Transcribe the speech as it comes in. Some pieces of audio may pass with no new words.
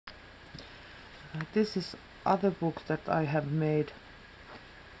This is other book that I have made.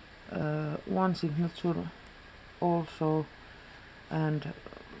 One signature also, and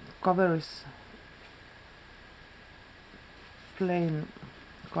cover is plain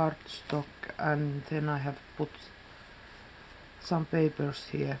cardstock, and then I have put some papers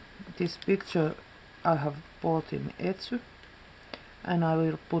here. This picture I have bought in Etsy, and I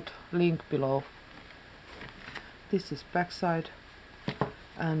will put link below. This is backside,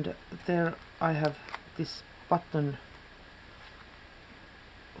 and there I have this button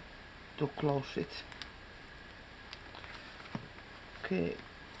to close it. Okay,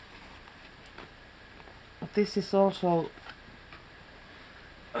 this is also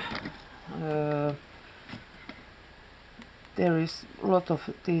there is a lot of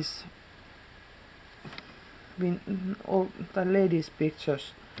these the ladies'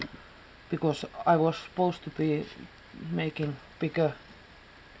 pictures, because I was supposed to be making bigger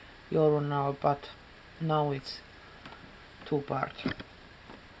journal, but now it's two-part.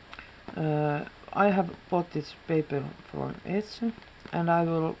 I have bought this paper from Etsy, and I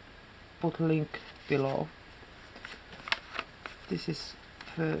will put link below. This is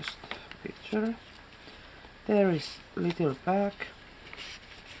first picture. There is little bag,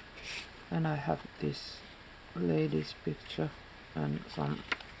 and I have this lady's picture and some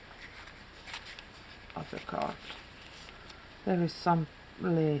other card. There is some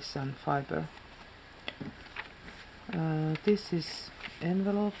lace and fiber. This is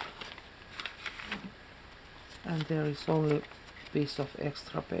envelope, and there is only piece of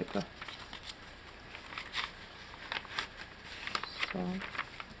extra paper. So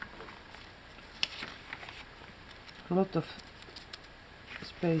a lot of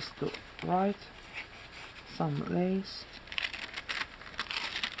space to write, some lace,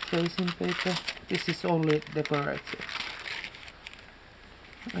 tracing paper. This is only decorative.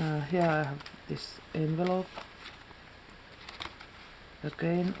 Here I have this envelope.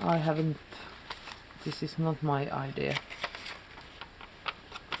 Again, I haven't, this is not my idea.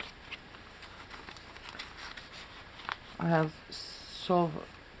 I have sewed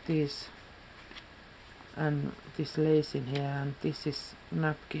these and this lace in here, and this is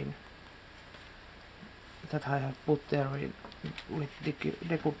napkin that I have put there with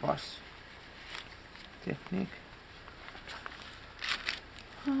decoupage technique.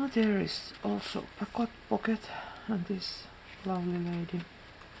 There is also a pocket, and this lovely lady,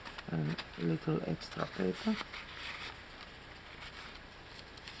 and little extra paper.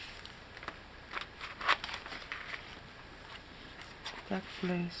 That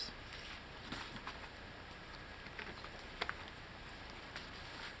place.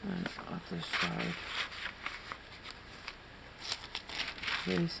 And other side.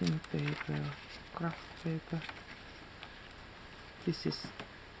 Tracing paper, craft paper. This is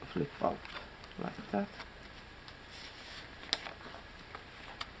flip up like that.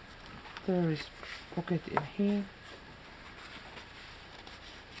 There is pocket in here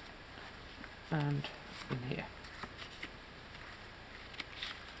and in here.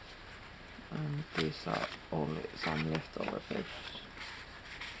 And these are only some leftover papers.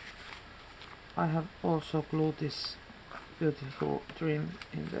 I have also glued this beautiful trim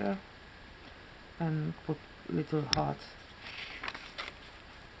in there and put little heart.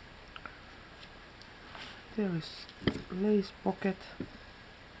 There is lace pocket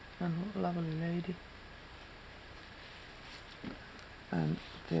and lovely lady, and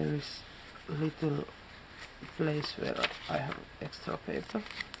there is little place where I have extra paper.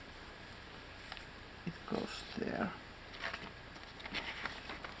 It goes there.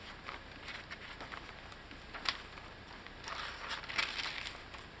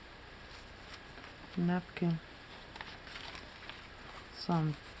 Napkin,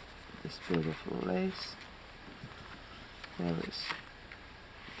 some this beautiful lace. There is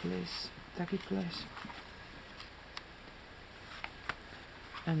place, tacky place,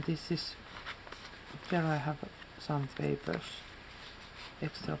 and this is, there I have some papers,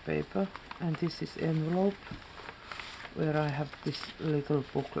 extra paper, and this is envelope where I have this little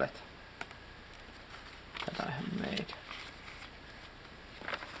booklet that I have made.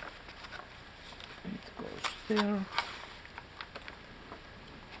 It goes there.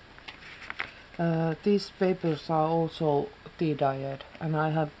 These papers are also tea dyed, and I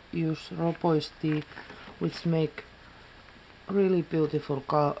have used raw boys tea, which make really beautiful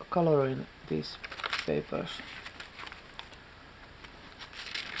color in these papers.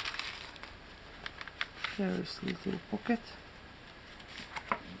 There is little pocket,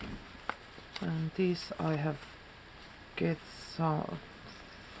 and these I have get some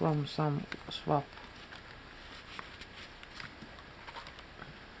from some swap.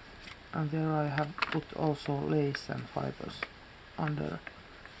 and there I have put also lace and fibers under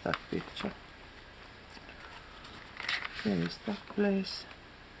that picture. Here is that place,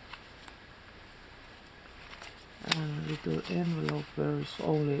 and little envelope where is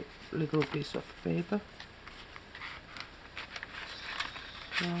only little piece of paper.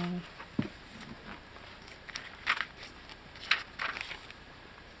 So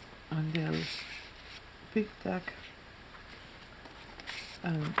and there is big tag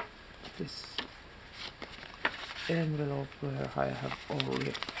and this envelope where I have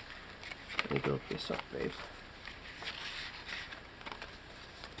only little piece of paper.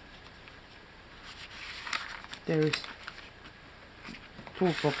 There is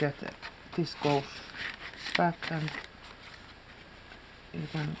two pockets. This goes back and you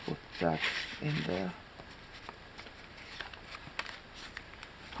can put that in there.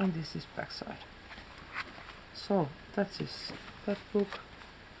 And this is backside. So that is that book.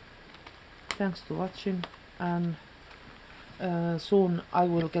 Thanks to watching, and soon I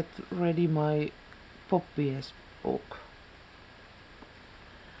will get ready my Poppies book.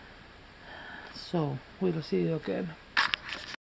 So we'll see you again.